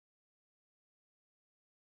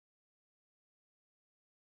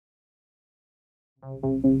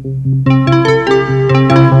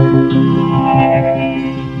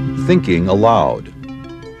Thinking Aloud.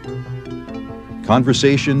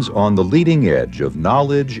 Conversations on the leading edge of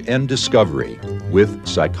knowledge and discovery with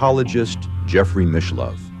psychologist Jeffrey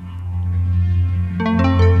Mishlove.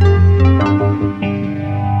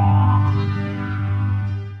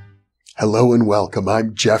 Hello and welcome.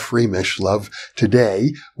 I'm Jeffrey Mishlove.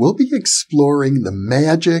 Today, we'll be exploring the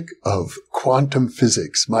magic of quantum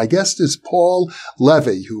physics. My guest is Paul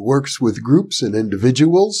Levy, who works with groups and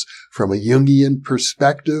individuals from a Jungian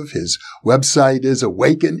perspective. His website is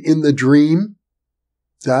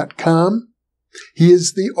awakeninthedream.com. He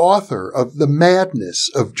is the author of The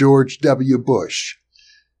Madness of George W. Bush,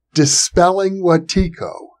 Dispelling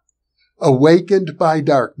Wetiko, Awakened by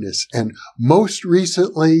Darkness, and most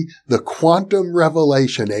recently, The Quantum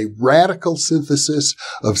Revelation, a radical synthesis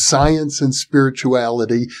of science and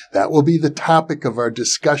spirituality. That will be the topic of our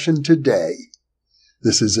discussion today.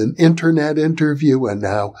 This is an internet interview, and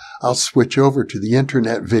now I'll switch over to the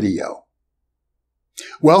internet video.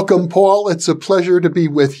 Welcome, Paul. It's a pleasure to be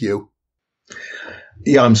with you.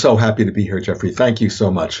 Yeah, I'm so happy to be here, Jeffrey. Thank you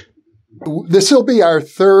so much. This will be our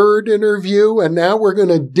third interview, and now we're going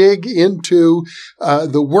to dig into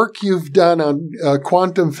the work you've done on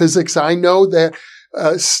quantum physics. I know that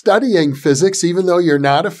studying physics, even though you're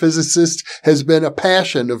not a physicist, has been a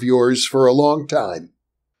passion of yours for a long time.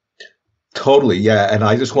 Totally, yeah. And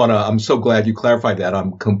I'm so glad you clarified that.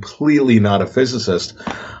 I'm completely not a physicist.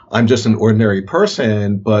 I'm just an ordinary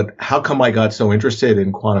person. But how come I got so interested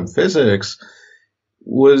in quantum physics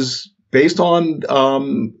was based on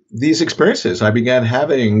these experiences I began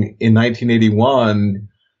having in 1981,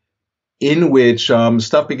 in which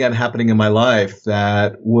stuff began happening in my life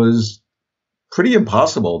that was pretty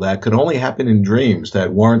impossible, that could only happen in dreams,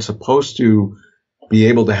 that weren't supposed to be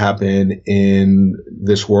able to happen in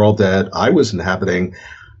this world that I was inhabiting.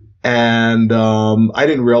 And I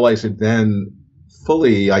didn't realize it then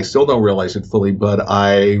fully. I still don't realize it fully, but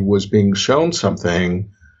I was being shown something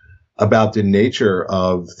about the nature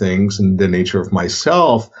of things and the nature of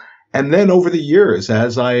myself. And then over the years,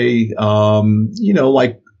 as I,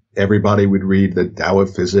 like everybody would read the Tao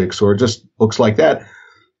of Physics or just books like that,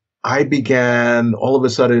 I began all of a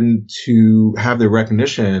sudden to have the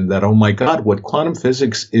recognition that, oh my God, what quantum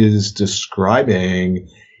physics is describing,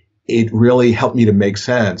 it really helped me to make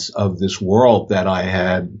sense of this world that I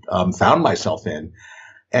had found myself in.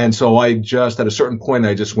 And so at a certain point,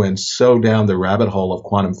 I just went so down the rabbit hole of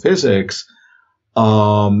quantum physics,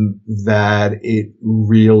 that it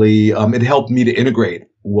really, it helped me to integrate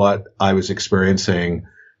what I was experiencing.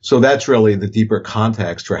 So that's really the deeper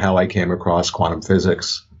context for how I came across quantum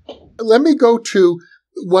physics. Let me go to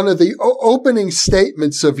one of the opening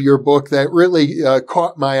statements of your book that really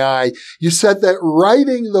caught my eye. You said that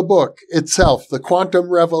writing the book itself, The Quantum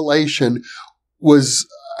Revelation, was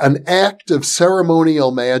an act of ceremonial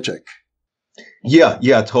magic.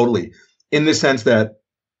 Yeah, totally. In the sense that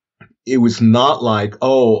it was not like,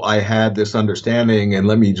 oh, I had this understanding and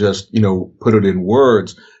let me just, put it in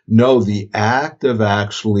words. No, the act of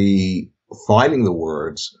actually finding the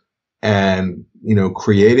words and,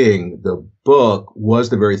 creating the book was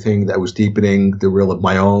the very thing that was deepening the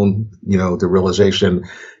realization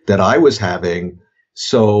that I was having.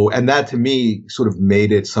 So, and that to me sort of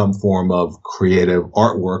made it some form of creative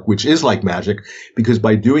artwork, which is like magic, because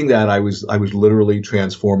by doing that, I was literally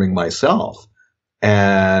transforming myself.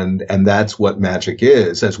 And that's what magic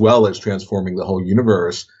is, as well as transforming the whole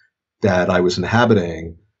universe that I was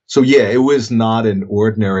inhabiting. So yeah, it was not just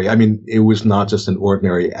an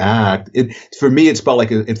ordinary act. For me, it felt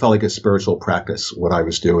like a spiritual practice, what I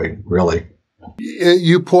was doing, really.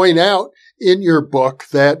 You point out in your book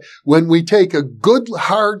that when we take a good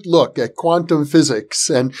hard look at quantum physics,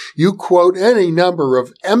 and you quote any number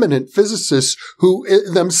of eminent physicists who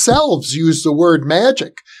themselves use the word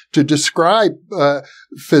magic to describe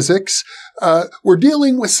physics, we're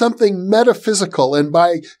dealing with something metaphysical, and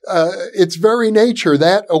by its very nature,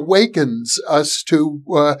 that awakens us to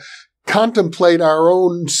contemplate our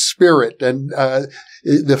own spirit and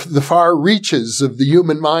the far reaches of the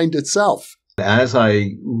human mind itself. As I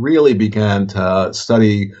really began to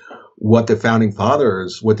study what the founding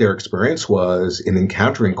fathers, what their experience was in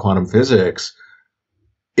encountering quantum physics,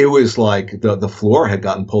 it was like the floor had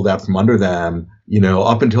gotten pulled out from under them.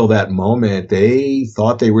 Up until that moment, they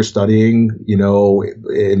thought they were studying,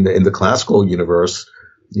 in the classical universe,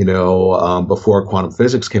 before quantum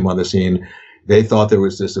physics came on the scene. They thought there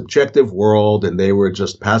was this objective world and they were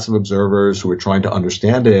just passive observers who were trying to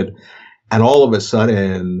understand it. And all of a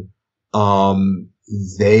sudden,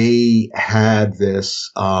 they had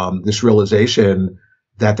this realization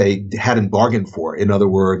that they hadn't bargained for. In other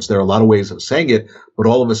words, there are a lot of ways of saying it, but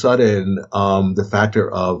all of a sudden, the factor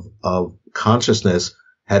of consciousness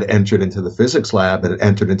had entered into the physics lab and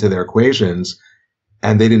entered into their equations,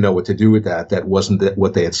 and they didn't know what to do with that. That wasn't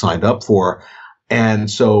what they had signed up for. And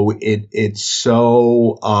so it's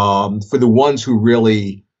so, for the ones who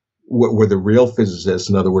really were the real physicists,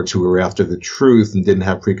 in other words, who were after the truth and didn't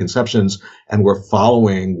have preconceptions and were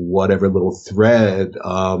following whatever little thread,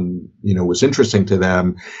 was interesting to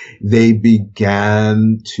them, they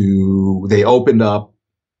opened up,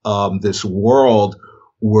 this world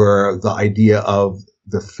where the idea of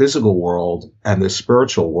the physical world and the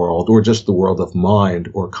spiritual world, or just the world of mind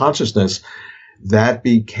or consciousness, that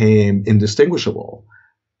became indistinguishable.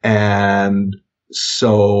 And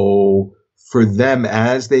so for them,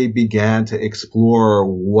 as they began to explore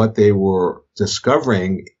what they were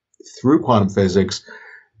discovering through quantum physics,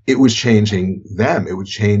 it was changing them. It was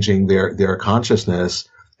changing their consciousness.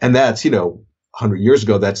 And that's, 100 years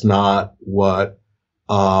ago, that's not what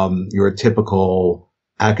your typical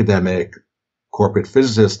academic corporate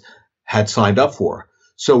physicist had signed up for.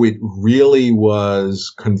 So it really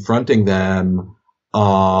was confronting them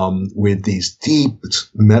with these deep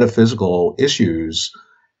metaphysical issues.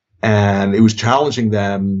 And it was challenging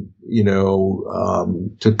them,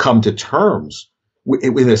 to come to terms,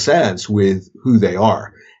 in a sense, with who they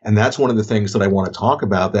are. And that's one of the things that I want to talk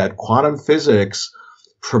about, that quantum physics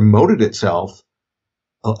promoted itself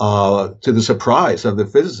to the surprise of the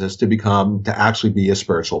physicists to actually be a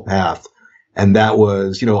spiritual path. And that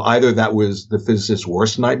was, either that was the physicist's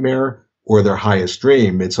worst nightmare or their highest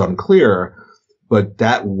dream. It's unclear, but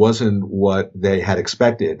that wasn't what they had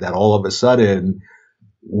expected, that all of a sudden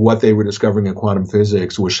what they were discovering in quantum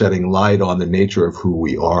physics was shedding light on the nature of who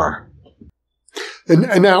we are.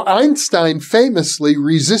 And now Einstein famously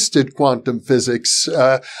resisted quantum physics.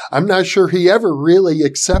 I'm not sure he ever really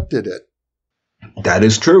accepted it. That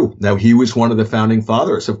is true. Now, he was one of the founding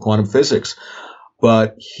fathers of quantum physics.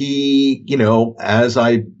 But he, as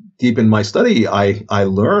I deepened my study, I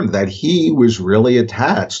learned that he was really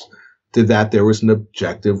attached to that there was an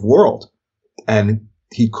objective world. And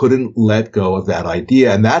he couldn't let go of that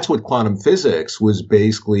idea. And that's what quantum physics was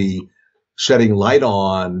basically shedding light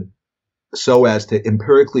on, so as to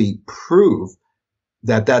empirically prove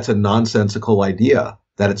that that's a nonsensical idea,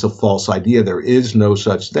 that it's a false idea. There is no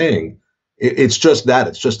such thing. It's just that.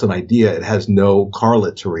 It's just an idea. It has no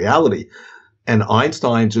correlate to reality. And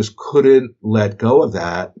Einstein just couldn't let go of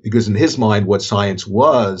that, because in his mind, what science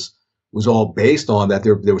was all based on that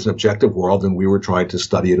there was an objective world, and we were trying to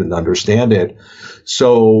study it and understand it.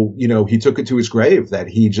 So, he took it to his grave that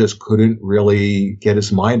he just couldn't really get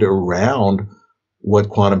his mind around what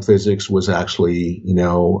quantum physics was actually,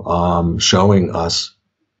 showing us.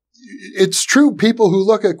 It's true. People who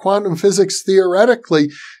look at quantum physics theoretically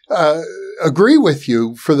agree with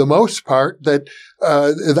you for the most part that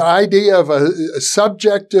the idea of a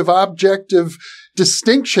subjective objective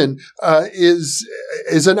distinction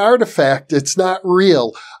is an artifact. It's not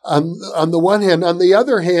real on the one hand. On the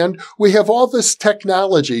other hand, we have all this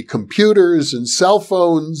technology, computers and cell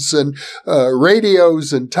phones and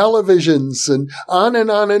radios and televisions and on and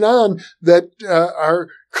on and on, that are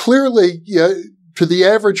clearly to the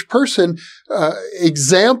average person,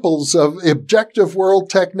 examples of objective world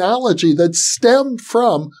technology that stem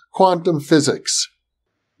from quantum physics.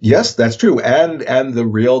 Yes, that's true. And the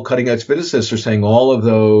real cutting edge physicists are saying all of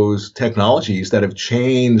those technologies that have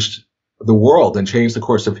changed the world and changed the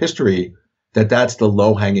course of history, that's the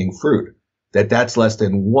low hanging fruit, that's less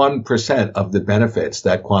than 1% of the benefits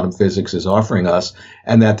that quantum physics is offering us,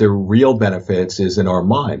 and that the real benefits is in our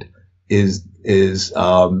mind, is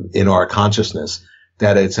in our consciousness,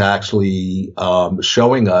 that it's actually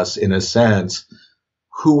showing us, in a sense,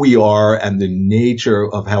 who we are and the nature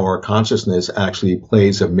of how our consciousness actually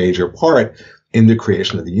plays a major part in the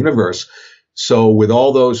creation of the universe. So with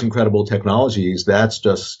all those incredible technologies, that's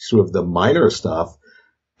just sort of the minor stuff.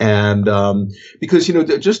 And because,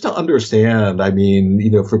 just to understand,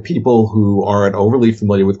 for people who aren't overly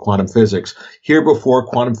familiar with quantum physics, here before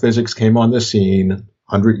quantum physics came on the scene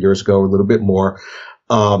 100 years ago, a little bit more,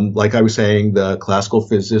 like I was saying, the classical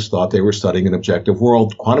physicists thought they were studying an objective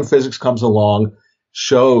world. Quantum physics comes along,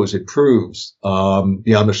 it proves,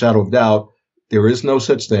 beyond a shadow of doubt, there is no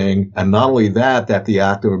such thing. And not only that the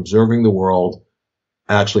act of observing the world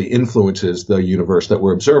actually influences the universe that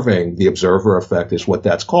we're observing. The observer effect is what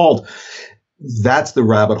that's called. That's the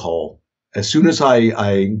rabbit hole. As soon as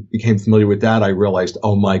I became familiar with that, I realized,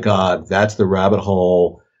 oh my God, that's the rabbit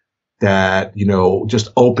hole that, just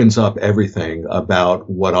opens up everything about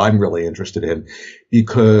what I'm really interested in.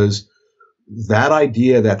 Because that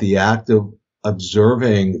idea that the act of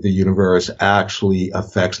observing the universe actually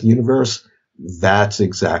affects the universe, that's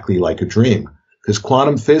exactly like a dream. Because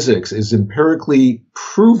quantum physics is empirically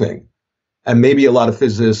proving, and maybe a lot of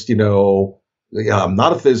physicists, I'm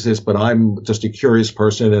not a physicist, but I'm just a curious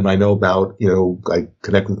person, and I know about, I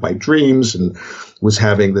connect with my dreams and was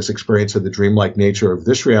having this experience of the dreamlike nature of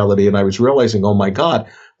this reality, and I was realizing, oh my God,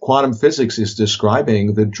 quantum physics is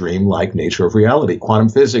describing the dreamlike nature of reality. Quantum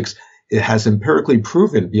physics, it has empirically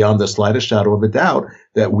proven beyond the slightest shadow of a doubt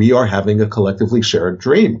that we are having a collectively shared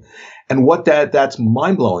dream. And that's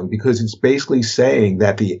mind-blowing, because it's basically saying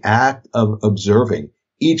that the act of observing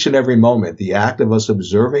each and every moment, the act of us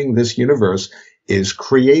observing this universe is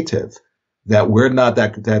creative, that we're not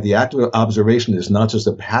that the act of observation is not just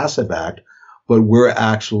a passive act, but we're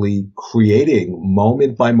actually creating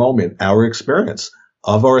moment by moment our experience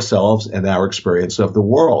of ourselves and our experience of the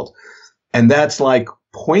world. And that's like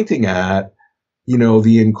pointing at,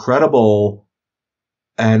 the incredible,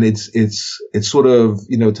 and it's sort of,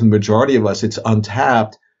 to the majority of us, it's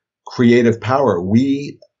untapped creative power.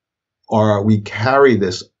 We carry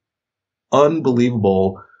this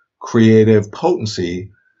unbelievable creative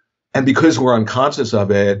potency. And because we're unconscious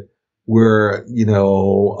of it, we're,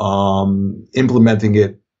 implementing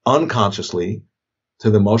it unconsciously to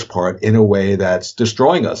the most part in a way that's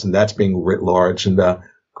destroying us. And that's being writ large in the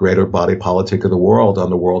greater body politic of the world on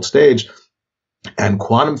the world stage. And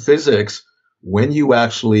quantum physics, when you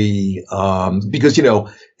actually, because,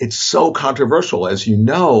 it's so controversial, as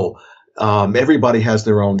everybody has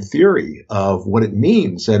their own theory of what it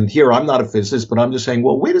means. And here, I'm not a physicist, but I'm just saying,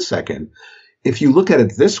 well, wait a second. If you look at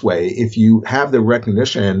it this way, if you have the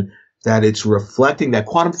recognition that it's reflecting that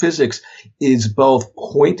quantum physics is both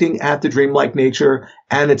pointing at the dreamlike nature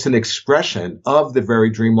and it's an expression of the very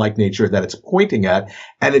dreamlike nature that it's pointing at,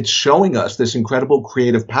 and it's showing us this incredible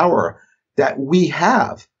creative power that we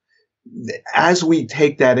have. As we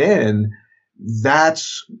take that in,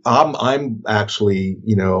 I'm actually,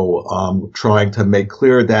 trying to make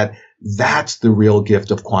clear that that's the real gift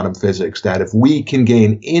of quantum physics, that if we can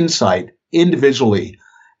gain insight individually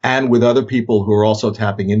and with other people who are also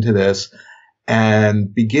tapping into this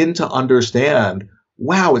and begin to understand,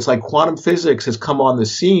 wow, it's like quantum physics has come on the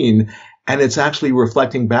scene and it's actually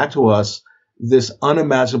reflecting back to us this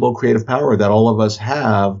unimaginable creative power that all of us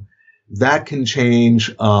have, that can change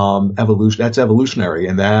evolution. That's evolutionary,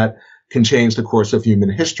 and that can change the course of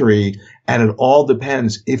human history. And it all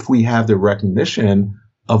depends if we have the recognition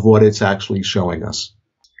of what it's actually showing us.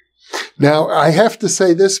 Now, I have to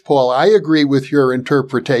say this, Paul, I agree with your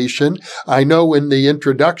interpretation. I know in the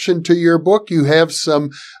introduction to your book, you have some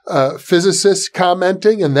physicists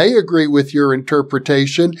commenting, and they agree with your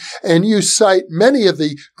interpretation. And you cite many of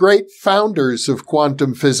the great founders of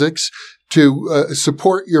quantum physics to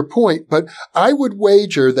support your point. But I would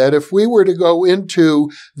wager that if we were to go into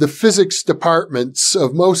the physics departments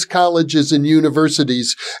of most colleges and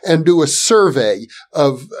universities and do a survey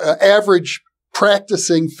of average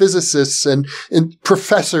practicing physicists and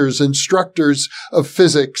professors, instructors of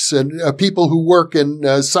physics, and people who work in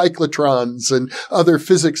cyclotrons and other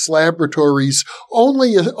physics laboratories,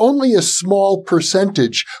 only a small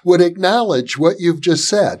percentage would acknowledge what you've just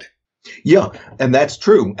said. Yeah, and that's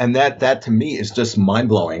true. And that to me is just mind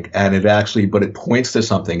blowing. And but it points to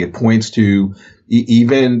something. It points to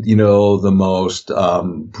even, the most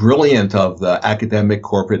brilliant of the academic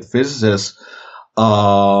corporate physicists,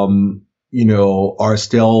 are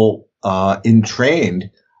still entrained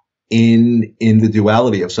in the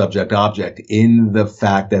duality of subject object, in the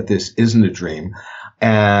fact that this isn't a dream.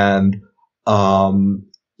 And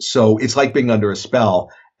so it's like being under a spell.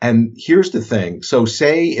 And here's the thing. So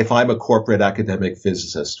say if I'm a corporate academic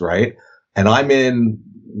physicist, right? And I'm in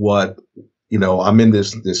I'm in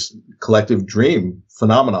this collective dream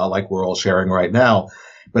phenomena like we're all sharing right now.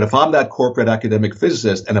 But if I'm that corporate academic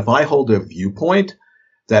physicist, and if I hold a viewpoint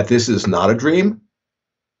that this is not a dream,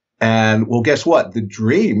 and well, guess what? The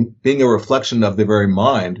dream, being a reflection of the very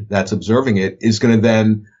mind that's observing it, is going to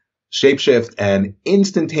then shapeshift and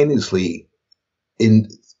instantaneously, in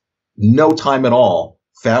no time at all,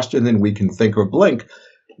 faster than we can think or blink,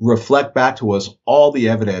 reflect back to us all the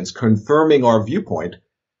evidence confirming our viewpoint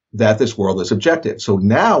that this world is objective. So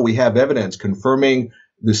now we have evidence confirming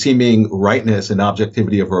the seeming rightness and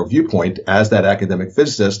objectivity of our viewpoint. As that academic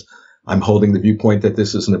physicist, I'm holding the viewpoint that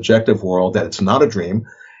this is an objective world, that it's not a dream.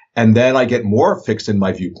 And then I get more fixed in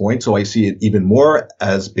my viewpoint. So I see it even more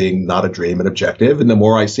as being not a dream and objective. And the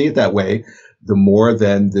more I see it that way, the more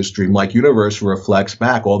then this dreamlike universe reflects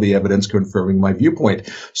back all the evidence confirming my viewpoint.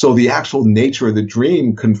 So the actual nature of the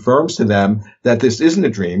dream confirms to them that this isn't a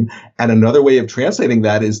dream. And another way of translating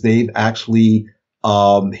that is they've actually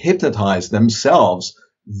hypnotize themselves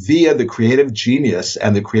via the creative genius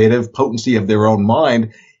and the creative potency of their own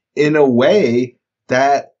mind in a way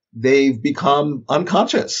that they've become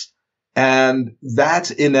unconscious. And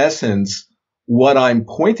that's in essence what I'm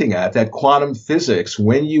pointing at, that quantum physics,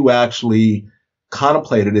 when you actually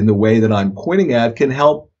contemplate it in the way that I'm pointing at, can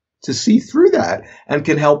help to see through that and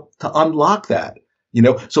can help to unlock that.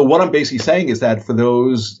 So what I'm basically saying is that for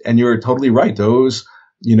those, and you're totally right, those,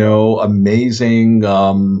 amazing,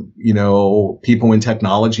 people in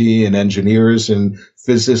technology and engineers and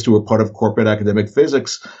physicists who are part of corporate academic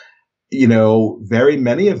physics, very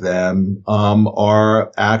many of them,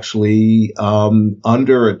 are actually,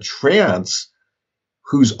 under a trance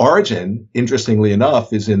whose origin, interestingly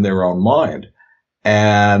enough, is in their own mind.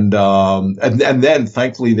 And then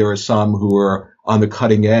thankfully there are some who are on the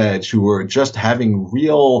cutting edge, who are just having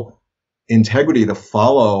real integrity to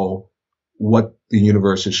follow what the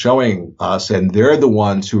universe is showing us. And they're the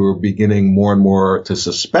ones who are beginning more and more to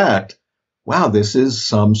suspect, wow, this is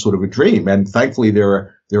some sort of a dream. And thankfully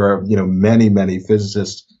there are, many, many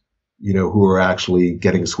physicists, who are actually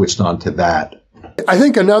getting switched on to that. I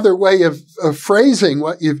think another way of phrasing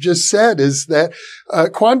what you've just said is that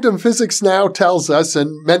quantum physics now tells us,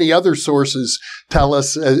 and many other sources tell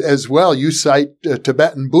us as well, you cite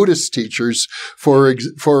Tibetan Buddhist teachers, for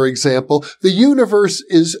example, the universe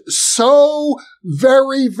is so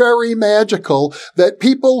very, very magical that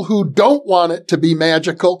people who don't want it to be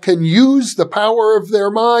magical can use the power of their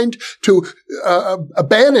mind to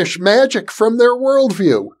banish magic from their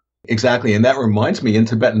worldview. Exactly. And that reminds me, in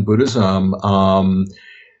Tibetan Buddhism,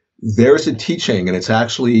 there's a teaching, and it's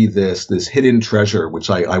actually this hidden treasure,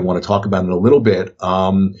 which I want to talk about in a little bit.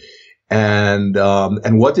 And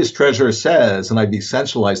what this treasure says, and I've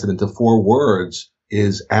essentialized it into 4 words,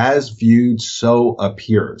 is as viewed, so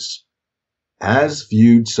appears. As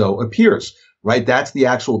viewed, so appears, right? That's the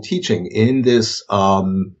actual teaching in this,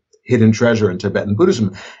 hidden treasure in Tibetan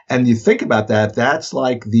Buddhism. And you think about that, that's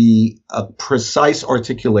like the precise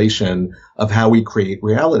articulation of how we create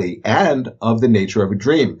reality and of the nature of a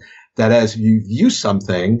dream. That as you view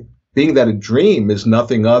something, being that a dream is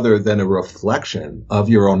nothing other than a reflection of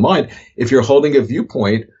your own mind. If you're holding a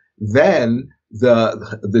viewpoint, then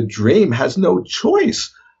the dream has no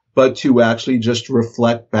choice but to actually just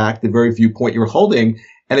reflect back the very viewpoint you're holding.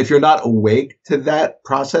 And if you're not awake to that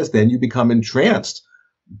process, then you become entranced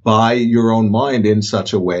by your own mind in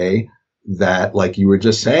such a way that, like you were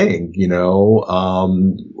just saying,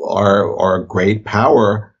 our great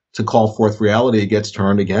power to call forth reality gets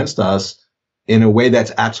turned against us in a way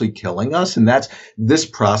that's actually killing us. And that's this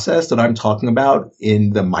process that I'm talking about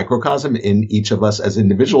in the microcosm in each of us as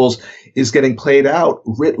individuals is getting played out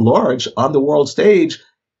writ large on the world stage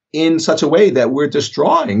in such a way that we're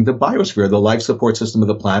destroying the biosphere, the life support system of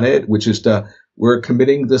the planet, which is we're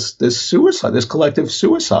committing this suicide, this collective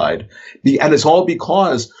suicide. And it's all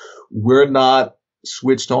because we're not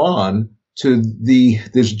switched on to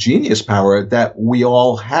this genius power that we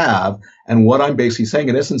all have. And what I'm basically saying,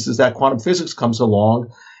 in essence, is that quantum physics comes along.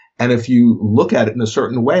 And if you look at it in a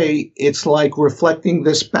certain way, it's like reflecting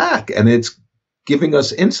this back, and it's giving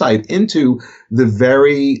us insight into the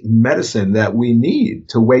very medicine that we need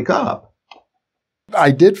to wake up. I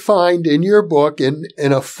did find in your book, in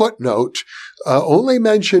a footnote, only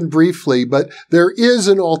mentioned briefly, but there is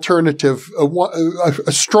an alternative,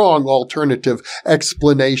 a strong alternative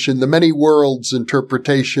explanation, the many worlds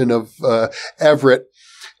interpretation of Everett,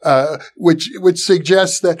 which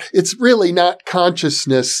suggests that it's really not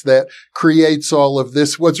consciousness that creates all of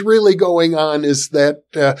this. What's really going on is that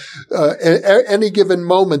at any given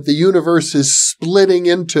moment, the universe is splitting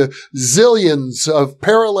into zillions of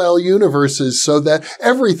parallel universes so that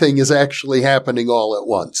everything is actually happening all at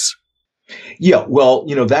once. Yeah, well,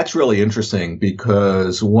 that's really interesting,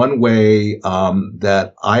 because one way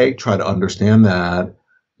that I try to understand that,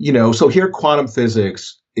 so here quantum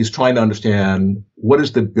physics is trying to understand what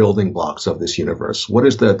is the building blocks of this universe, what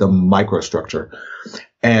is the microstructure.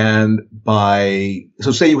 And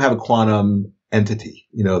so say you have a quantum entity,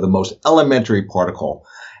 the most elementary particle,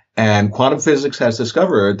 and quantum physics has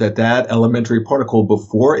discovered that elementary particle,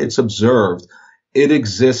 before it's observed, it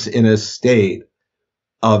exists in a state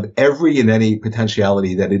of every and any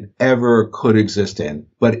potentiality that it ever could exist in,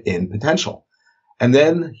 but in potential. And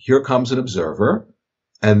then here comes an observer,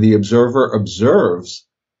 and the observer observes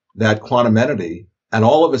that quantum entity, and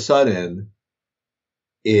all of a sudden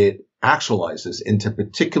it actualizes into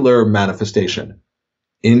particular manifestation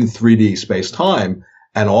in 3D space-time,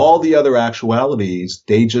 and all the other actualities,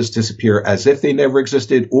 they just disappear as if they never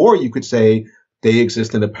existed, or you could say they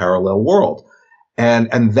exist in a parallel world.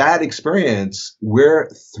 And that experience, we're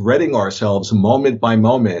threading ourselves moment by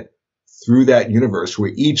moment through that universe,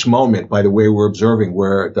 where each moment, by the way we're observing,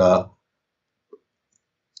 where the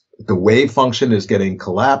wave function is getting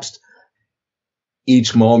collapsed,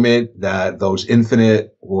 each moment that those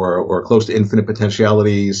infinite or close to infinite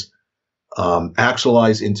potentialities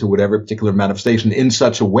actualize into whatever particular manifestation in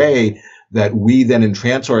such a way that we then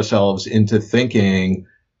entrance ourselves into thinking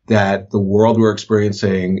that the world we're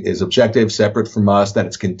experiencing is objective, separate from us, that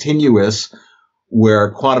it's continuous,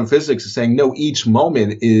 where quantum physics is saying, no, each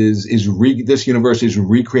moment this universe is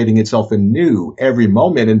recreating itself anew every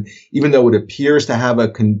moment. And even though it appears to have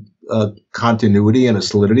a continuity and a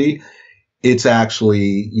solidity, it's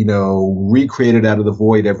actually, recreated out of the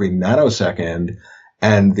void every nanosecond.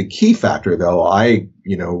 And the key factor, though, I,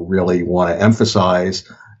 really want to emphasize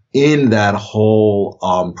in that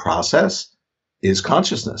whole process is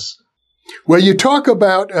consciousness. Well, you talk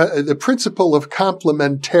about the principle of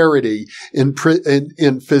complementarity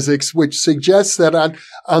in physics, which suggests that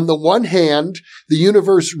on the one hand, the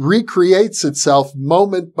universe recreates itself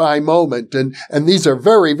moment by moment, and these are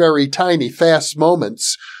very, very tiny, fast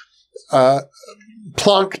moments.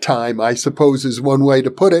 Planck time, I suppose, is one way to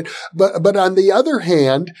put it. But on the other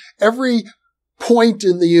hand, every point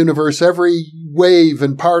in the universe, every wave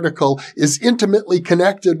and particle is intimately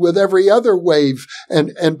connected with every other wave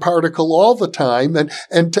and particle all the time.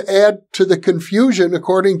 And to add to the confusion,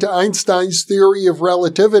 according to Einstein's theory of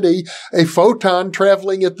relativity, a photon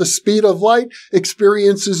traveling at the speed of light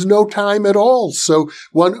experiences no time at all. So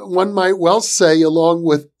one might well say, along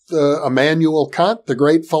with Immanuel Kant, the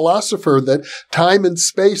great philosopher, that time and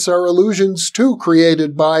space are illusions too,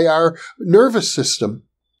 created by our nervous system.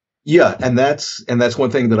 Yeah, and that's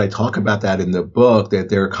one thing that I talk about that in the book, that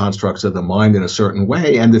there are constructs of the mind in a certain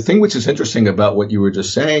way. And the thing which is interesting about what you were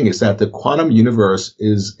just saying is that the quantum universe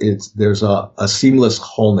there's a seamless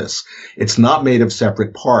wholeness. It's not made of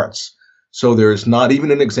separate parts. So there's not even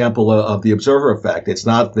an example of the observer effect. It's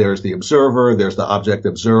not, there's the observer, there's the object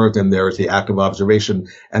observed, and there's the act of observation,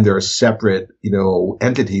 and there are separate,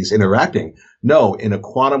 entities interacting. No, in a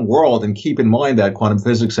quantum world, and keep in mind that quantum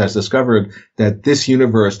physics has discovered that this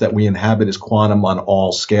universe that we inhabit is quantum on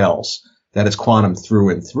all scales, that it's quantum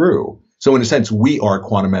through and through. So in a sense, we are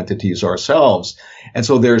quantum entities ourselves. And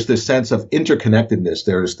so there's this sense of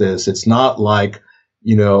interconnectedness. It's not like,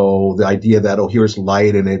 the idea that, here's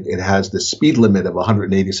light and it has the speed limit of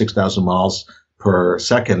 186,000 miles per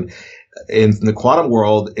second. In the quantum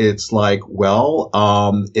world, it's like,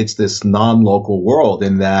 it's this non-local world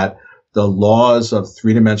in that the laws of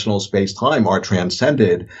three-dimensional space-time are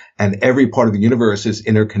transcended, and every part of the universe is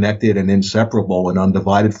interconnected and inseparable and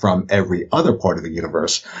undivided from every other part of the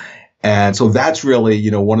universe. And so that's really,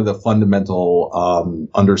 one of the fundamental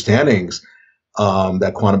understandings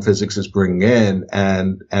that quantum physics is bringing in,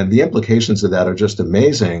 and the implications of that are just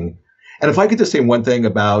amazing. And if I could just say one thing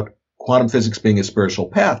about quantum physics being a spiritual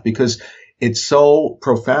path, because it's so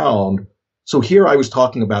profound. So here I was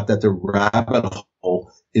talking about that the rabbit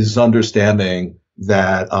hole is understanding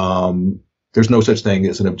that there's no such thing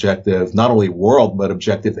as an objective, not only world, but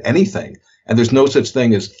objective anything. And there's no such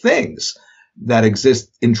thing as things that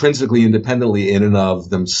exist intrinsically independently in and of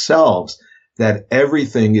themselves, that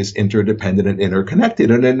everything is interdependent and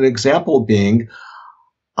interconnected. And an example being,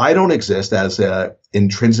 I don't exist as a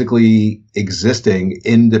intrinsically existing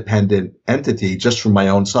independent entity just from my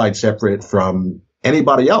own side, separate from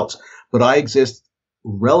anybody else, but I exist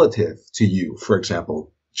relative to you, for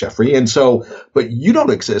example, Jeffrey. And so, but you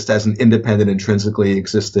don't exist as an independent, intrinsically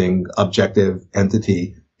existing objective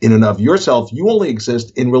entity in and of yourself. You only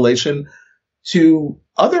exist in relation to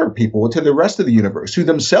other people, to the rest of the universe, who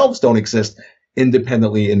themselves don't exist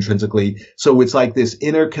independently, intrinsically. So it's like this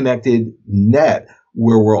interconnected net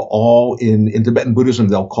where we're all in Tibetan Buddhism,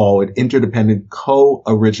 they'll call it interdependent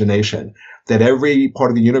co-origination, that every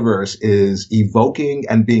part of the universe is evoking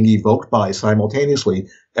and being evoked by simultaneously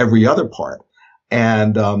every other part.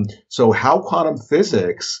 And so how quantum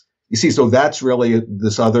physics, you see, so that's really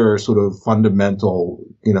this other sort of fundamental,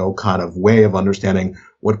 kind of way of understanding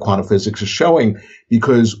what quantum physics is showing,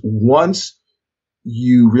 because once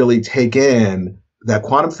you really take in that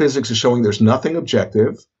quantum physics is showing there's nothing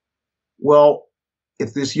objective, well,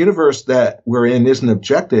 if this universe that we're in isn't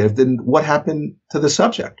objective, then what happened to the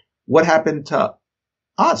subject? What happened to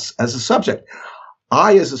us as a subject?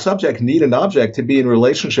 I, as a subject, need an object to be in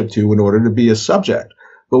relationship to in order to be a subject.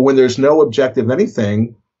 But when there's no objective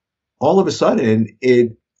anything, all of a sudden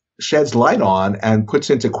it sheds light on and puts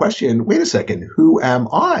into question, wait a second, who am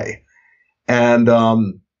I? And,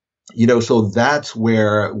 so that's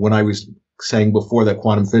where, when I was saying before that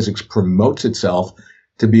quantum physics promotes itself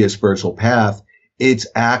to be a spiritual path, it's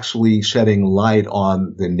actually shedding light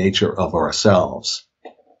on the nature of ourselves.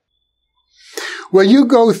 Well, you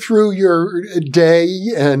go through your day,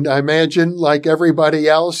 and I imagine, like everybody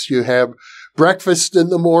else, you have breakfast in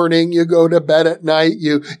the morning, you go to bed at night,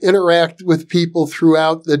 you interact with people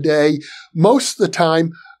throughout the day. Most of the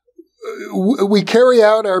time, we carry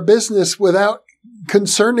out our business without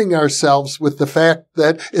concerning ourselves with the fact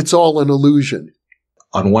that it's all an illusion.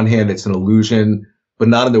 On one hand, it's an illusion, but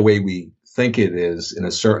not in the way we think it is, in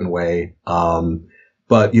a certain way.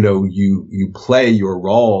 But, you play your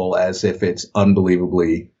role as if it's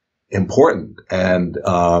unbelievably important. And,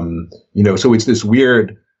 so it's this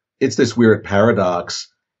weird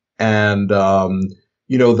paradox. And,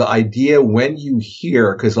 the idea when you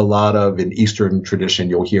hear, because a lot of in Eastern tradition,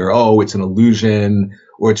 you'll hear, oh, it's an illusion,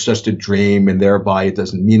 or it's just a dream, and thereby it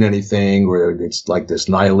doesn't mean anything, or it's like this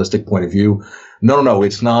nihilistic point of view. No,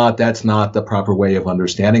 it's not. That's not the proper way of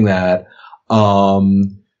understanding that.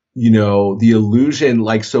 The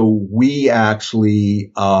illusion, so we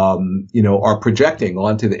actually, are projecting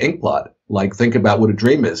onto the ink blot. Like, think about what a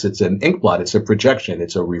dream is. It's an ink blot. It's a projection.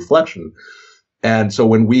 It's a reflection. And so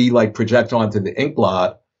when we project onto the ink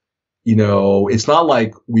blot, it's not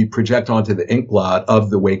like we project onto the ink blot of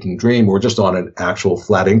the waking dream. We're just on an actual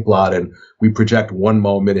flat ink blot, and we project one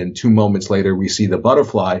moment, and 2 moments later we see the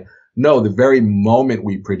butterfly. No, the very moment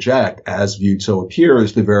we project, as viewed so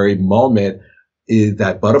appears, the very moment is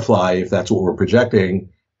that butterfly, if that's what we're projecting,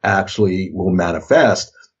 actually will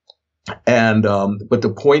manifest. And, but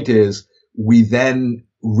the point is, we then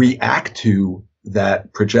react to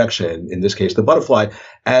that projection, in this case, the butterfly,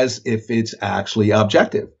 as if it's actually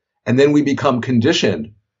objective. And then we become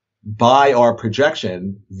conditioned by our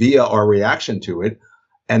projection via our reaction to it.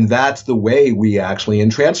 And that's the way we actually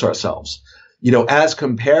entrance ourselves, as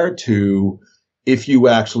compared to if you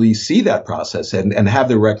actually see that process and have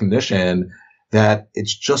the recognition that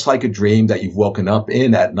it's just like a dream that you've woken up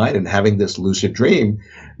in at night and having this lucid dream,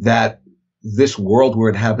 that this world we're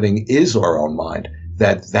inhabiting is our own mind.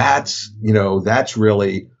 That's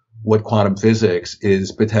really what quantum physics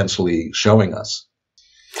is potentially showing us.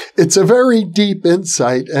 It's a very deep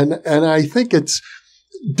insight, and I think it's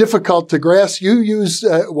difficult to grasp. You used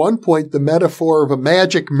at one point the metaphor of a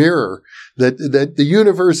magic mirror, that the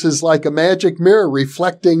universe is like a magic mirror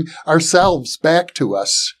reflecting ourselves back to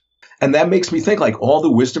us. And that makes me think, all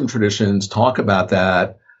the wisdom traditions talk about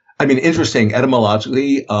that. I mean, interesting,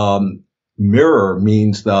 etymologically, mirror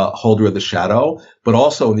means the holder of the shadow, but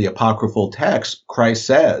also in the apocryphal text, Christ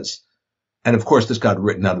says, and of course this got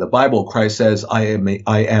written out of the Bible, Christ says, I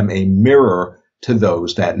am a mirror to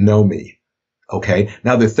those that know me. Okay.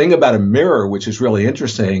 Now the thing about a mirror, which is really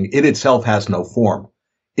interesting, it itself has no form.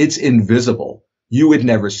 It's invisible. You would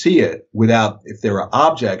never see it without, if there are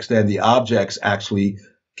objects, then the objects actually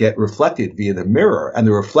get reflected via the mirror, and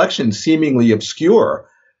the reflections seemingly obscure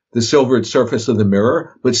the silvered surface of the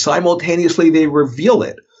mirror, but simultaneously they reveal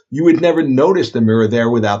it. You would never notice the mirror there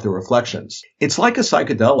without the reflections. It's like a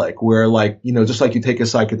psychedelic where, just like you take a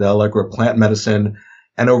psychedelic or a plant medicine,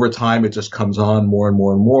 and over time it just comes on more and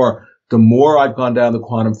more and more. The more I've gone down the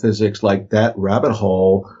quantum physics, that rabbit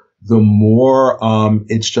hole, the more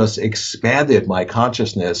it's just expanded my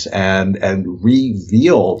consciousness and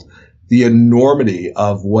revealed the enormity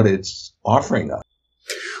of what it's offering us.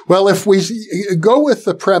 Well, if we go with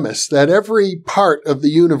the premise that every part of the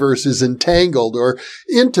universe is entangled or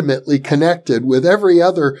intimately connected with every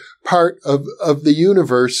other part of the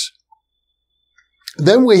universe,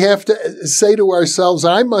 then we have to say to ourselves,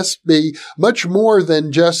 I must be much more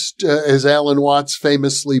than just, as Alan Watts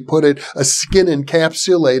famously put it, a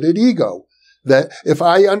skin-encapsulated ego. That if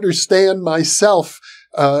I understand myself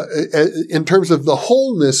in terms of the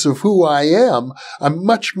wholeness of who I am, I'm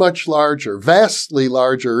much, much larger, vastly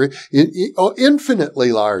larger,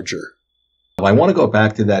 infinitely larger. I want to go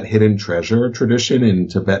back to that hidden treasure tradition in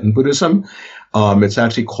Tibetan Buddhism. It's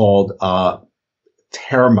actually called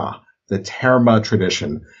Terma, the Terma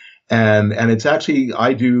tradition. And it's actually,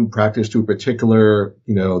 I do practice to a particular,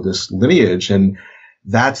 this lineage, and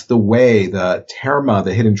that's the way the Terma,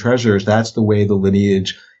 the hidden treasures, that's the way the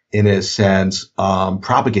lineage, in a sense,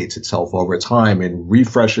 propagates itself over time and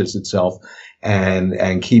refreshes itself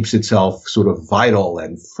and keeps itself sort of vital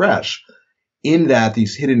and fresh. In that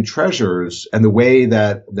these hidden treasures, and the way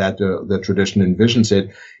that the tradition envisions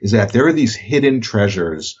it, is that there are these hidden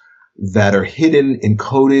treasures that are hidden,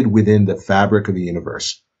 encoded within the fabric of the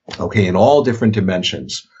universe. Okay, in all different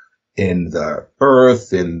dimensions, in the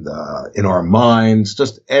earth, in our minds,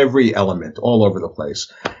 just every element, all over the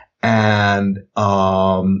place. And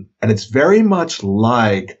it's very much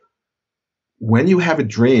like when you have a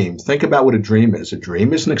dream, think about what a dream is. A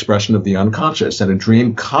dream is an expression of the unconscious, and a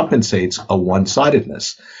dream compensates a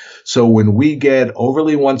one-sidedness. So when we get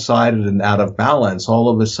overly one-sided and out of balance, all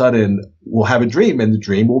of a sudden we'll have a dream, and the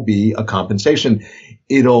dream will be a compensation.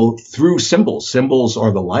 It'll, through symbols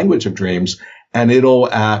are the language of dreams, and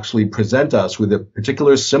it'll actually present us with a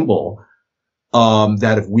particular symbol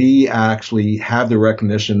that if we actually have the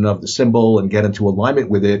recognition of the symbol and get into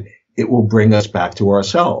alignment with it, it will bring us back to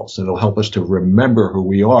ourselves. It'll help us to remember who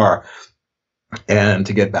we are and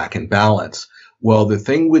to get back in balance. Well, the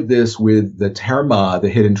thing with this, with the terma, the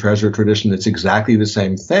hidden treasure tradition, it's exactly the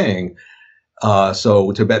same thing.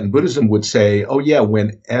 So Tibetan Buddhism would say, oh yeah,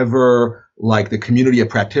 whenever like the community of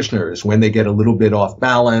practitioners, when they get a little bit off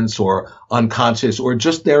balance or unconscious, or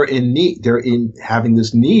just they're in having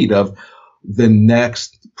this need of the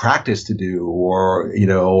next practice to do, or,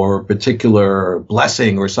 or a particular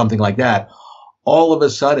blessing or something like that, all of a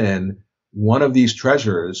sudden, one of these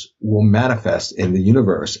treasures will manifest in the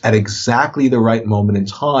universe at exactly the right moment in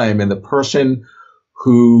time. And the person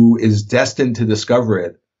who is destined to discover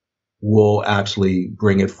it will actually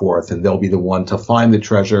bring it forth, and they'll be the one to find the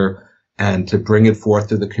treasure and to bring it forth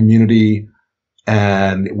to the community.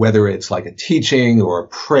 And whether it's like a teaching or a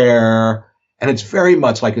prayer, and it's very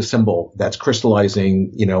much like a symbol that's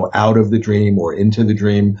crystallizing, out of the dream or into the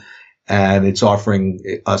dream. And it's offering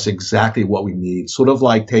us exactly what we need, sort of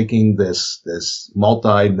like taking this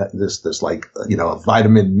vitamin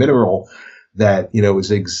mineral that,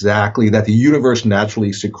 is exactly that the universe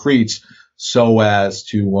naturally secretes so as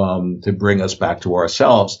to bring us back to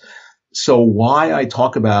ourselves. So why I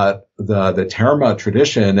talk about the Terma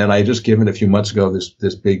tradition, and I just given a few months ago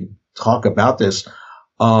this big talk about this,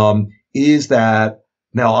 is that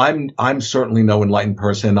now I'm certainly no enlightened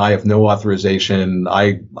person. I have no authorization.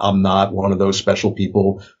 I'm not one of those special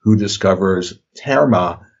people who discovers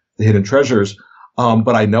Terma, the hidden treasures.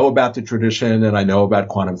 But I know about the tradition and I know about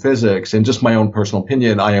quantum physics, and just my own personal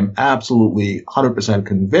opinion, I am absolutely 100%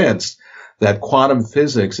 convinced that quantum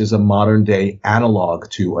physics is a modern day analog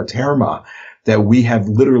to a Terma, that we have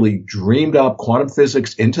literally dreamed up quantum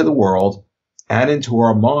physics into the world and into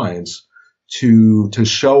our minds to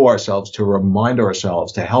show ourselves, to remind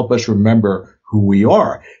ourselves, to help us remember who we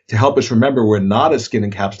are, to help us remember we're not a skin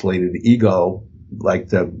encapsulated ego, like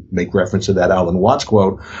to make reference to that Alan Watts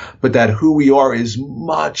quote, but that who we are is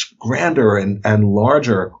much grander and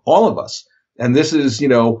larger, all of us. And this is,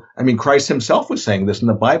 Christ himself was saying this in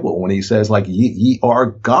the Bible when he says, like, ye are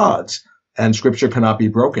gods and scripture cannot be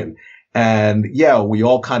broken. And yeah, we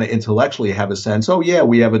all kind of intellectually have a sense, oh yeah,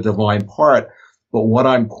 we have a divine part. But what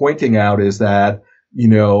I'm pointing out is that,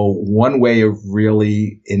 one way of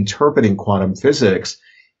really interpreting quantum physics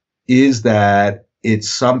is that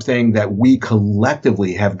it's something that we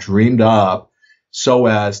collectively have dreamed up so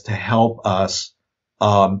as to help us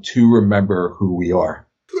to remember who we are.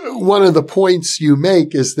 One of the points you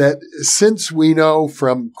make is that since we know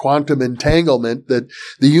from quantum entanglement that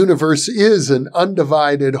the universe is an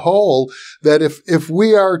undivided whole, that if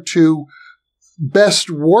we are to best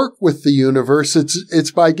work with the universe, it's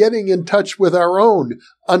by getting in touch with our own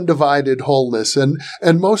undivided wholeness. And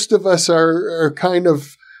most of us are kind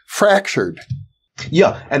of fractured.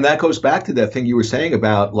 Yeah. And that goes back to that thing you were saying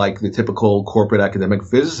about like the typical corporate academic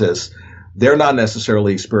physicists. They're not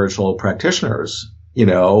necessarily spiritual practitioners,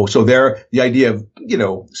 so the idea of,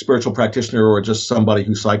 spiritual practitioner or just somebody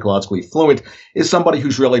who's psychologically fluent is somebody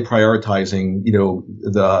who's really prioritizing,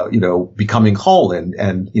 becoming whole and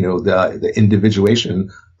the individuation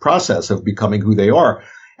process of becoming who they are.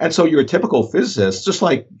 And so your typical physicist, just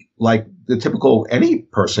like the typical any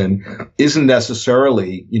person, isn't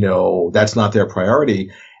necessarily, that's not their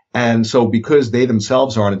priority. And so because they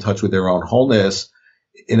themselves aren't in touch with their own wholeness,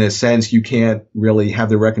 in a sense, you can't really have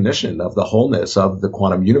the recognition of the wholeness of the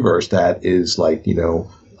quantum universe that is like,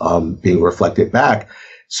 being reflected back.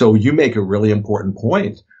 So you make a really important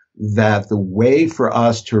point that the way for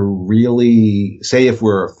us to really, say if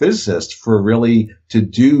we're a physicist, for really to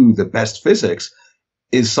do the best physics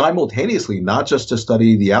is simultaneously not just to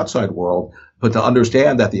study the outside world, but to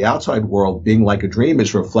understand that the outside world being like a dream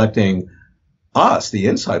is reflecting us, the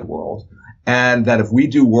inside world. And that if we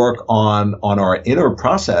do work on our inner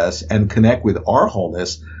process and connect with our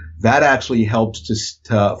wholeness, that actually helps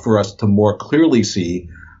for us to more clearly see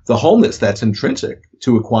the wholeness that's intrinsic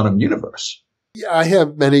to a quantum universe. I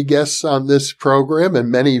have many guests on this program and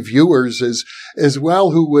many viewers as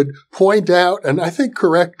well who would point out, and I think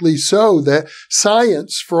correctly so, that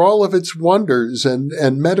science, for all of its wonders and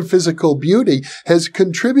metaphysical beauty, has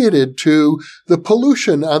contributed to the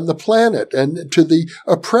pollution on the planet and to the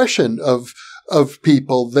oppression of of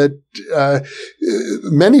people that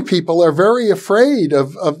many people are very afraid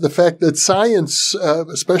of the fact that science,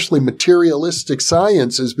 especially materialistic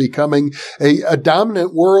science, is becoming a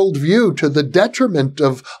dominant worldview to the detriment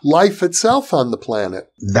of life itself on the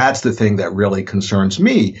planet. That's the thing that really concerns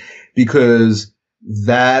me, because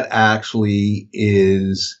that actually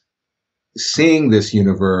is seeing this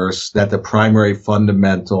universe that the primary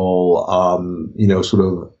fundamental, sort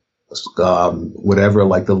of, whatever,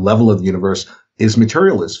 like the level of the universe is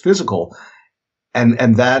materialist, physical.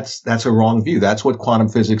 And that's a wrong view. That's what quantum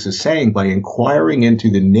physics is saying. By inquiring into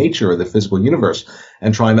the nature of the physical universe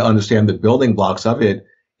and trying to understand the building blocks of it,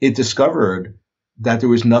 it discovered that there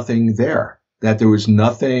was nothing there, that there was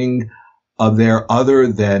nothing there other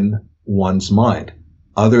than one's mind,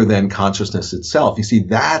 other than consciousness itself. You see,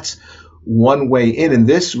 that's one way in. And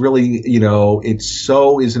this really, it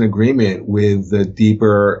so is in agreement with the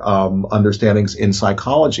deeper understandings in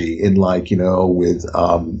psychology, in with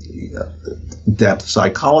depth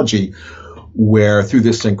psychology, where through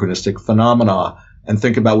this synchronistic phenomena, and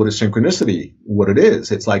think about what a synchronicity, what it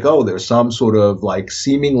is. It's like, there's some sort of like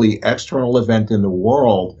seemingly external event in the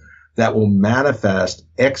world that will manifest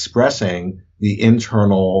expressing the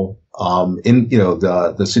internal,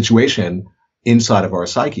 the situation inside of our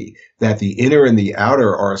psyche, that the inner and the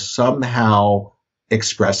outer are somehow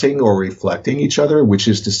expressing or reflecting each other, which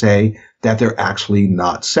is to say that they're actually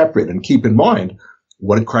not separate. And keep in mind,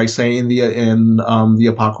 what did Christ say in the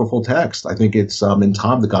apocryphal text? I think it's in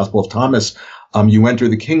the Gospel of Thomas. You enter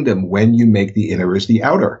the kingdom when you make the inner as the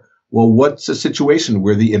outer. Well, what's a situation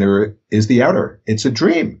where the inner is the outer? It's a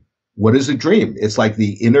dream. What is a dream? It's like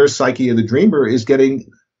the inner psyche of the dreamer is getting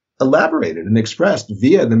elaborated and expressed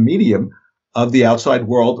via the medium of the outside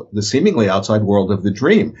world, the seemingly outside world of the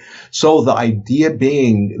dream. So the idea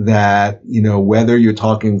being that, whether you're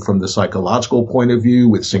talking from the psychological point of view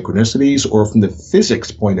with synchronicities or from the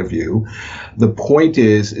physics point of view, the point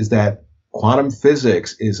is that quantum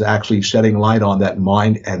physics is actually shedding light on that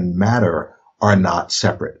mind and matter are not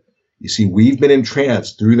separate. You see, we've been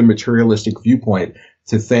entranced through the materialistic viewpoint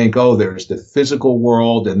to think, there's the physical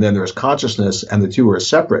world and then there's consciousness and the two are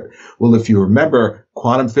separate. Well, if you remember,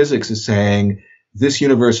 quantum physics is saying this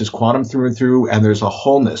universe is quantum through and through and there's a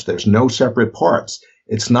wholeness. There's no separate parts.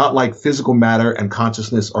 It's not like physical matter and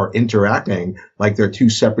consciousness are interacting like they're two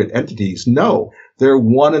separate entities. No, they're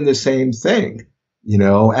one and the same thing,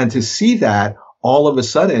 and to see that all of a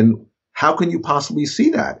sudden, how can you possibly see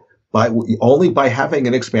that? Only by having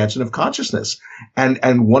an expansion of consciousness.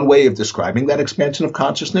 And one way of describing that expansion of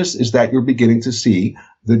consciousness is that you're beginning to see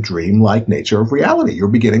the dreamlike nature of reality. You're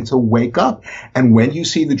beginning to wake up. And when you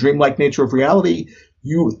see the dreamlike nature of reality,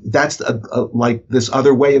 that's like this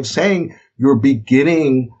other way of saying you're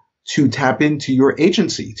beginning to tap into your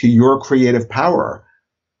agency, to your creative power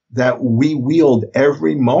that we wield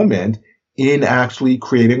every moment in actually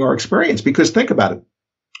creating our experience. Because think about it.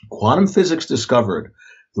 Quantum physics discovered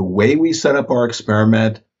the way we set up our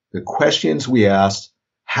experiment, the questions we asked,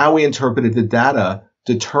 how we interpreted the data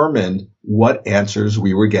determined what answers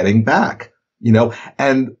we were getting back, and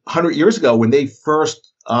 100 years ago when they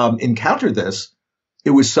first encountered this,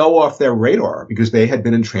 it was so off their radar because they had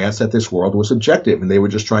been entranced that this world was objective and they were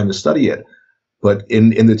just trying to study it. But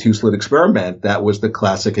in the two-slit experiment, that was the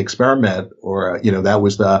classic experiment, or, that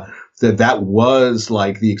was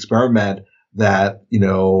like the experiment that,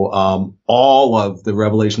 all of the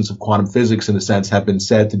revelations of quantum physics, in a sense, have been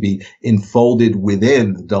said to be enfolded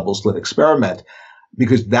within the double slit experiment,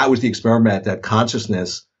 because that was the experiment that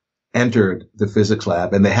consciousness entered the physics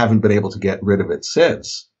lab, and they haven't been able to get rid of it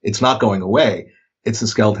since. It's not going away. It's the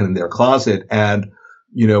skeleton in their closet. And,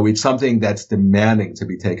 it's something that's demanding to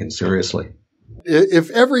be taken seriously. If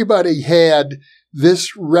everybody had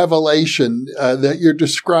this revelation that you're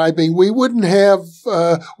describing, we wouldn't have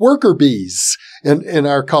worker bees in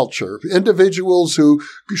our culture, individuals who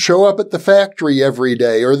show up at the factory every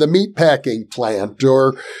day or the meatpacking plant,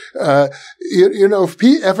 or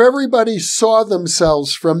if everybody saw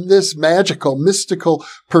themselves from this magical, mystical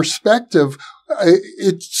perspective,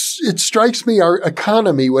 it strikes me our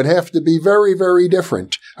economy would have to be very, very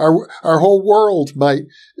different. Our whole world might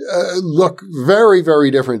look very,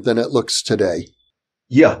 very different than it looks today.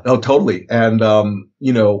 Yeah, no, totally. And,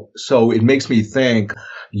 so it makes me think,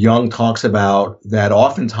 Jung talks about that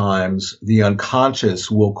oftentimes the unconscious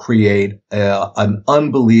will create an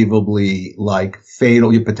unbelievably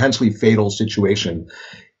potentially fatal situation.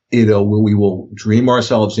 We will dream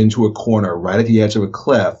ourselves into a corner right at the edge of a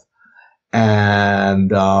cliff. And,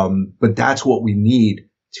 but that's what we need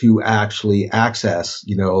to actually access,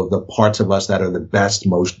 the parts of us that are the best,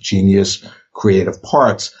 most genius, creative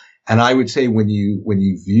parts. And I would say when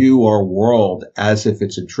you view our world as if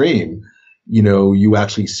it's a dream, you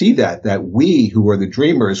actually see that we who are the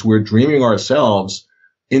dreamers, we're dreaming ourselves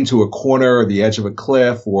into a corner or the edge of a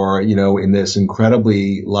cliff or, in this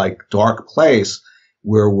incredibly like dark place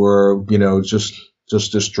where we're,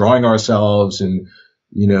 just destroying ourselves and,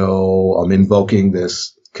 invoking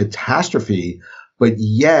this catastrophe. But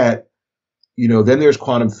yet, then there's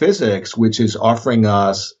quantum physics, which is offering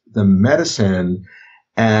us the medicine.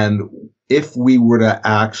 And if we were to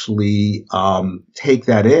actually take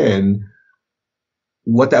that in,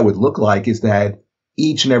 what that would look like is that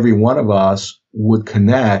each and every one of us would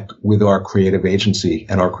connect with our creative agency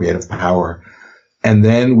and our creative power. And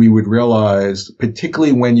then we would realize,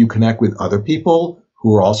 particularly when you connect with other people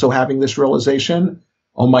who are also having this realization,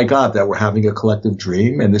 oh my God, that we're having a collective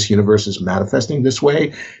dream and this universe is manifesting this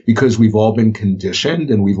way because we've all been conditioned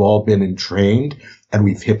and we've all been entrained and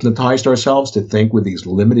we've hypnotized ourselves to think with these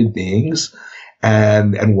limited beings.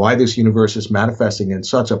 And why this universe is manifesting in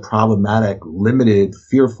such a problematic, limited,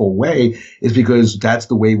 fearful way is because that's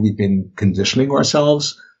the way we've been conditioning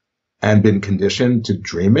ourselves and been conditioned to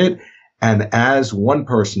dream it. And as one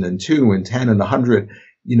person and two and 10 and 100,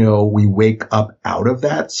 we wake up out of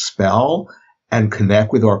that spell and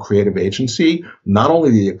connect with our creative agency, not only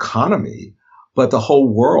the economy, but the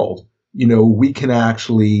whole world. We can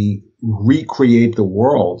actually recreate the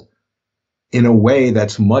world in a way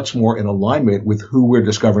that's much more in alignment with who we're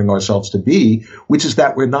discovering ourselves to be, which is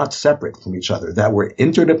that we're not separate from each other, that we're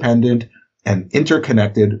interdependent and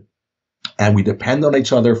interconnected, and we depend on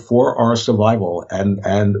each other for our survival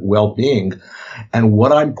and well-being. And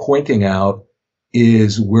what I'm pointing out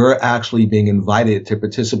is we're actually being invited to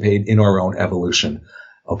participate in our own evolution.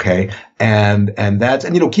 Okay. And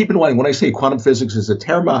keep in mind, when I say quantum physics is a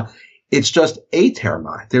terma, it's just a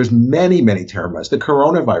terma. There's many, many termas. The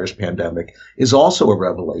coronavirus pandemic is also a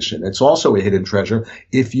revelation. It's also a hidden treasure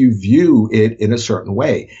if you view it in a certain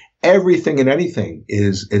way. Everything and anything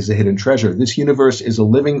is a hidden treasure. This universe is a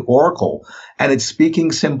living oracle and it's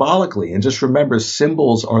speaking symbolically. And just remember,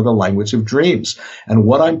 symbols are the language of dreams. And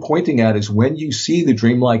what I'm pointing at is when you see the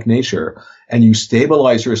dreamlike nature and you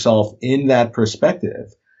stabilize yourself in that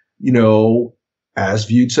perspective, as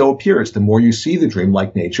viewed, so appears. The more you see the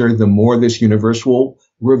dreamlike nature, the more this universe will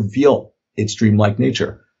reveal its dreamlike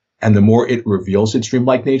nature. And the more it reveals its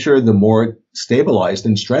dreamlike nature, the more stabilized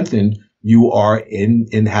and strengthened you are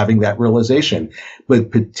in having that realization.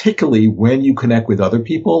 But particularly when you connect with other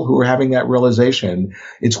people who are having that realization,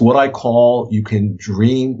 it's what I call we can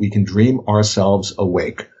dream ourselves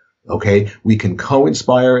awake. Okay. We can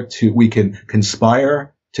conspire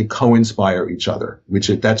to co-inspire each other,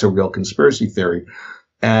 that's a real conspiracy theory.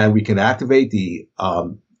 And we can activate the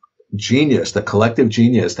genius, the collective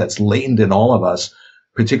genius that's latent in all of us.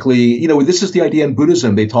 Particularly, this is the idea in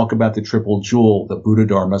Buddhism. They talk about the triple jewel, the Buddha,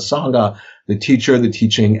 Dharma, Sangha, the teacher, the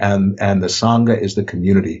teaching, and the Sangha is the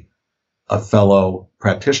community of fellow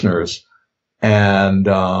practitioners. And,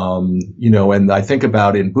 and I think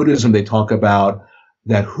about in Buddhism, they talk about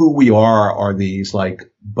that who we are these like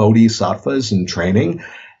bodhisattvas in training.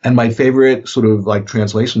 And my favorite sort of like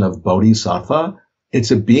translation of bodhisattva, it's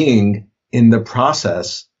a being in the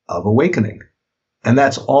process of awakening. And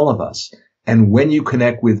that's all of us. And when you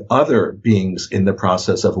connect with other beings in the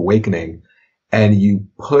process of awakening and you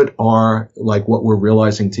put what we're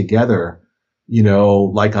realizing together,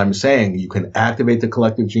 like I'm saying, you can activate the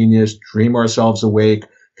collective genius, dream ourselves awake,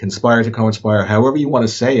 conspire to co-inspire, however you want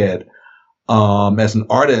to say it. As an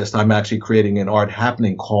artist, I'm actually creating an art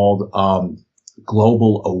happening called,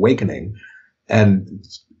 Global Awakening, and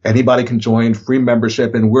anybody can join, free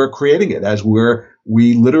membership, and we're creating it as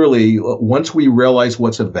we literally, once we realize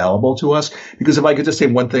what's available to us, because if I could just say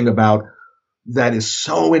one thing about that is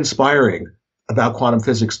so inspiring about quantum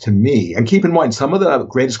physics to me, and keep in mind, some of the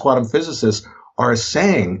greatest quantum physicists are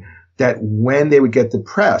saying that when they would get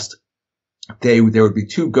depressed, there would be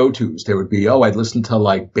two go-tos. There would be, I'd listen to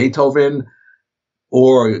like Beethoven,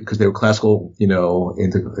 or because they were classical,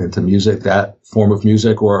 into music, that form of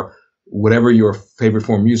music, or whatever your favorite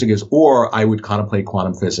form of music is, or I would contemplate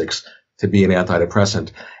quantum physics to be an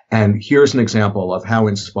antidepressant. And here's an example of how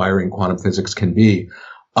inspiring quantum physics can be.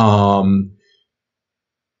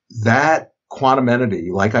 That quantum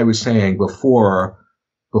entity, like I was saying before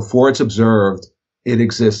it's observed, it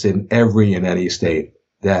exists in every and any state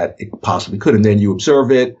that it possibly could. And then you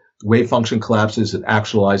observe it, wave function collapses, it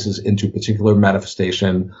actualizes into a particular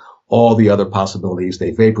manifestation. All the other possibilities,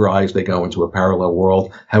 they vaporize, they go into a parallel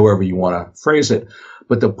world, however you want to phrase it.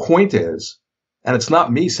 But the point is and it's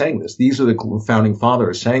not me saying this, these are the founding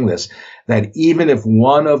fathers saying this, that even if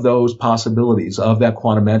one of those possibilities of that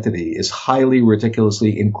quantum entity is highly,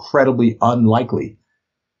 ridiculously, incredibly unlikely,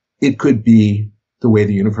 it could be the way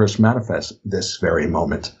the universe manifests this very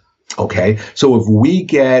moment. Okay? So if we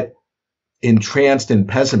get entranced in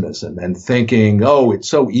pessimism and thinking, oh, it's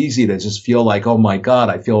so easy to just feel like, oh my God,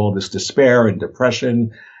 I feel all this despair and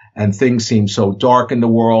depression and things seem so dark in the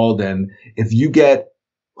world. And if you get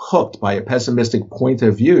hooked by a pessimistic point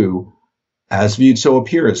of view, as viewed so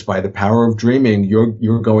appears by the power of dreaming,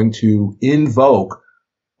 you're going to invoke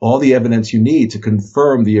all the evidence you need to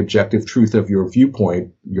confirm the objective truth of your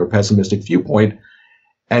viewpoint, your pessimistic viewpoint.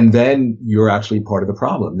 And then you're actually part of the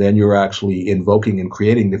problem. Then you're actually invoking and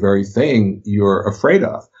creating the very thing you're afraid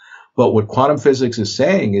of. But what quantum physics is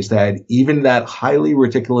saying is that even that highly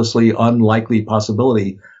ridiculously unlikely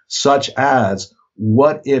possibility, such as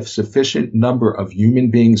what if sufficient number of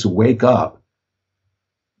human beings wake up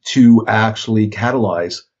to actually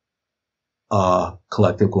catalyze a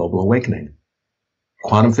collective global awakening?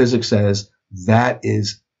 Quantum physics says that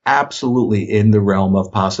is absolutely in the realm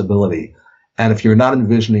of possibility. And if you're not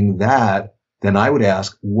envisioning that, then I would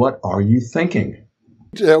ask, what are you thinking?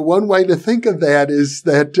 One way to think of that is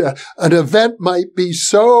that an event might be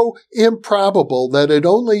so improbable that it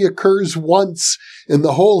only occurs once in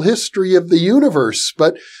the whole history of the universe,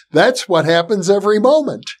 but that's what happens every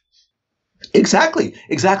moment. Exactly.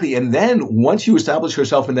 And then once you establish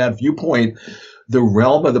yourself in that viewpoint, the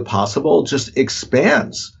realm of the possible just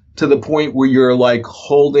expands to the point where you're like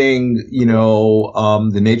holding,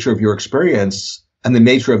 the nature of your experience and the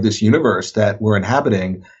nature of this universe that we're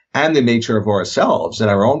inhabiting and the nature of ourselves and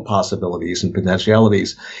our own possibilities and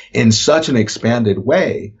potentialities in such an expanded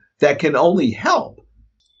way that can only help.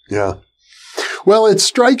 Yeah. Well, it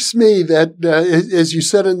strikes me that, as you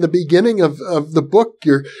said in the beginning of the book,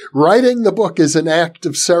 you're writing the book is an act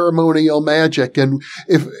of ceremonial magic. And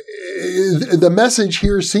if the message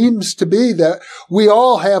here seems to be that we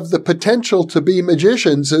all have the potential to be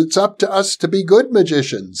magicians, it's up to us to be good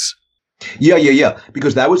magicians. Yeah.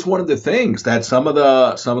 Because that was one of the things that some of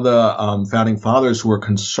the founding fathers were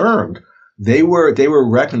concerned. They were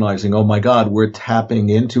recognizing, oh my God, we're tapping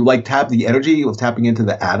into the energy of tapping into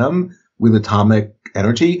the atom with atomic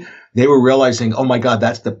energy. They were realizing, oh my God,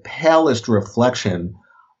 that's the palest reflection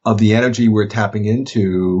of the energy we're tapping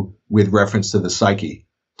into with reference to the psyche,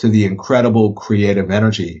 to the incredible creative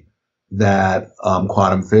energy that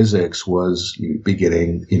quantum physics was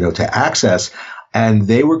beginning, to access. And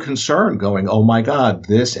they were concerned, going, oh my God,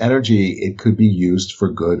 this energy, it could be used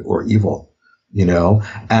for good or evil,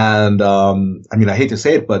 And I hate to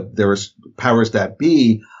say it, but there's powers that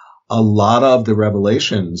be. A lot of the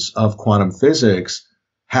revelations of quantum physics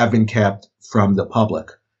have been kept from the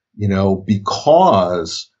public,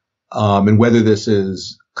 because, and whether this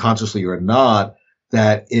is consciously or not,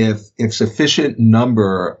 that if sufficient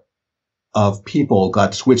number of people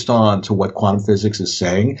got switched on to what quantum physics is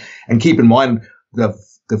saying, and keep in mind, the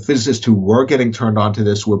physicists who were getting turned on to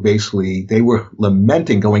this they were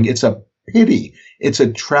lamenting, going, it's a pity, it's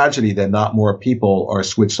a tragedy that not more people are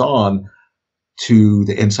switched on to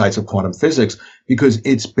the insights of quantum physics, because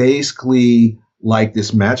it's basically like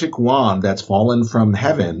this magic wand that's fallen from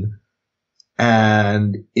heaven.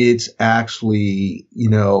 And it's actually,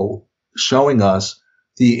 showing us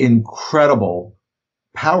the incredible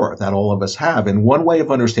power that all of us have. And one way of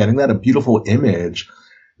understanding that, a beautiful image,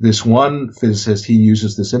 this one physicist, he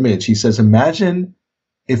uses this image. He says, imagine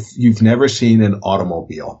if you've never seen an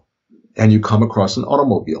automobile and you come across an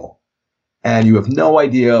automobile and you have no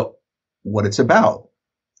idea what it's about.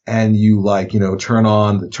 And you turn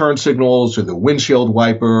on the turn signals or the windshield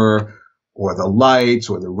wiper or the lights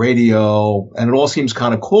or the radio, and it all seems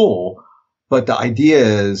kind of cool. But the idea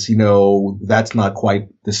is, that's not quite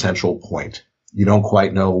the central point. You don't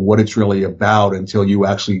quite know what it's really about until you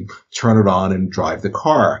actually turn it on and drive the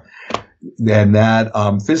car. And that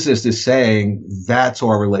physicist is saying that's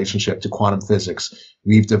our relationship to quantum physics.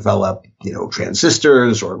 We've developed,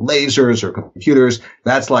 transistors or lasers or computers.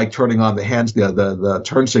 That's like turning on the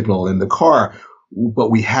turn signal in the car.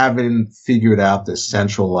 But we haven't figured out the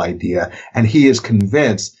central idea. And he is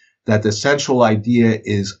convinced that the central idea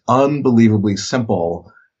is unbelievably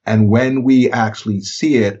simple. And when we actually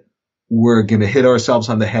see it, we're going to hit ourselves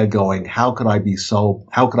on the head going, how could I have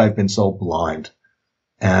been so blind?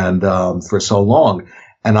 And for so long.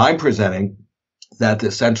 And I'm presenting that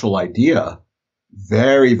the central idea,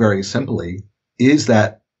 very, very simply, is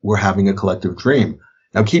that we're having a collective dream.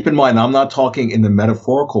 Now, keep in mind, I'm not talking in the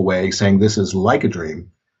metaphorical way, saying this is like a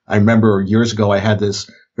dream. I remember years ago, I had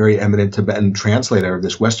this very eminent Tibetan translator,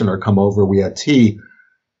 this Westerner, come over. We had tea,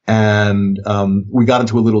 And we got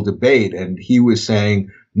into a little debate, and he was saying,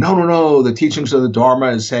 no, the teachings of the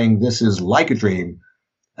Dharma is saying this is like a dream.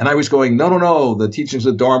 And I was going, no, the teachings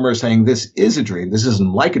of the Dharma are saying this is a dream. This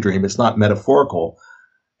isn't like a dream. It's not metaphorical.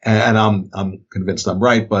 And I'm convinced I'm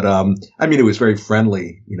right. But, it was very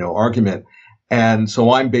friendly, argument. And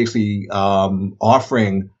so I'm basically,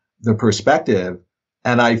 offering the perspective.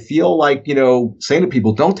 And I feel like, saying to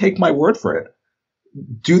people, don't take my word for it.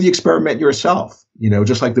 Do the experiment yourself.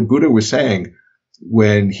 Just like the Buddha was saying,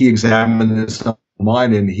 when he examined his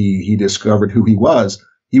mind and he discovered who he was,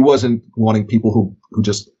 he wasn't wanting people who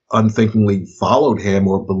just unthinkingly followed him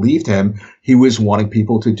or believed him. He was wanting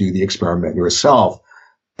people to do the experiment yourself.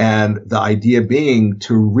 And the idea being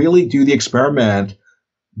to really do the experiment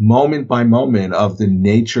moment by moment of the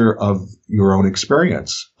nature of your own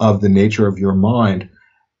experience, of the nature of your mind.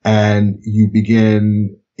 And you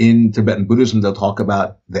begin, in Tibetan Buddhism, they'll talk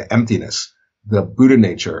about the emptiness, the Buddha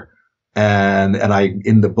nature. And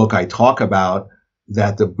in the book, I talk about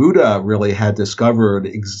that the Buddha really had discovered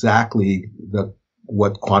exactly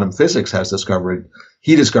what quantum physics has discovered.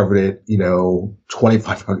 He discovered it,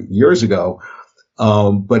 2,500 years ago.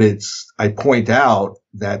 But I point out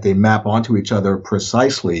that they map onto each other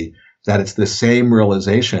precisely, that it's the same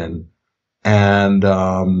realization. And,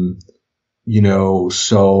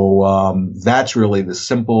 that's really the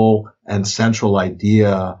simple and central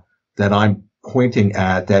idea that I'm pointing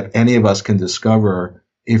at, that any of us can discover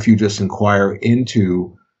if you just inquire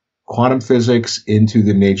into quantum physics, into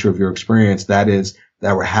the nature of your experience. That is,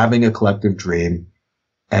 that we're having a collective dream.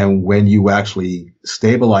 And when you actually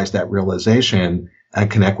stabilize that realization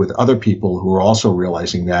and connect with other people who are also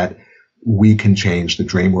realizing that, we can change the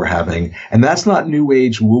dream we're having. And that's not new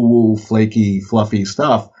age, woo-woo, flaky, fluffy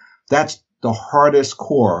stuff. That's the hardest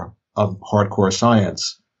core of hardcore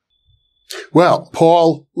science. Well,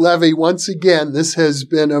 Paul Levy, once again, this has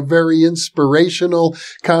been a very inspirational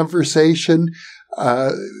conversation.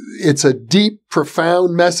 It's a deep,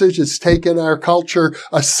 profound message. It's taken our culture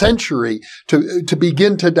a century to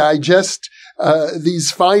begin to digest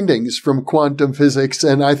these findings from quantum physics.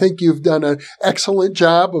 And I think you've done an excellent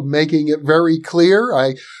job of making it very clear.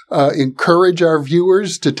 I encourage our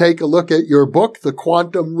viewers to take a look at your book, The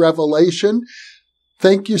Quantum Revelation.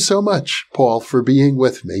 Thank you so much, Paul, for being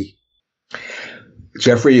with me.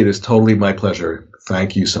 Jeffrey, it is totally my pleasure.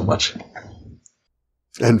 Thank you so much.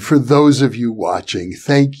 And for those of you watching,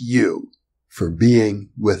 thank you for being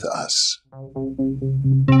with us.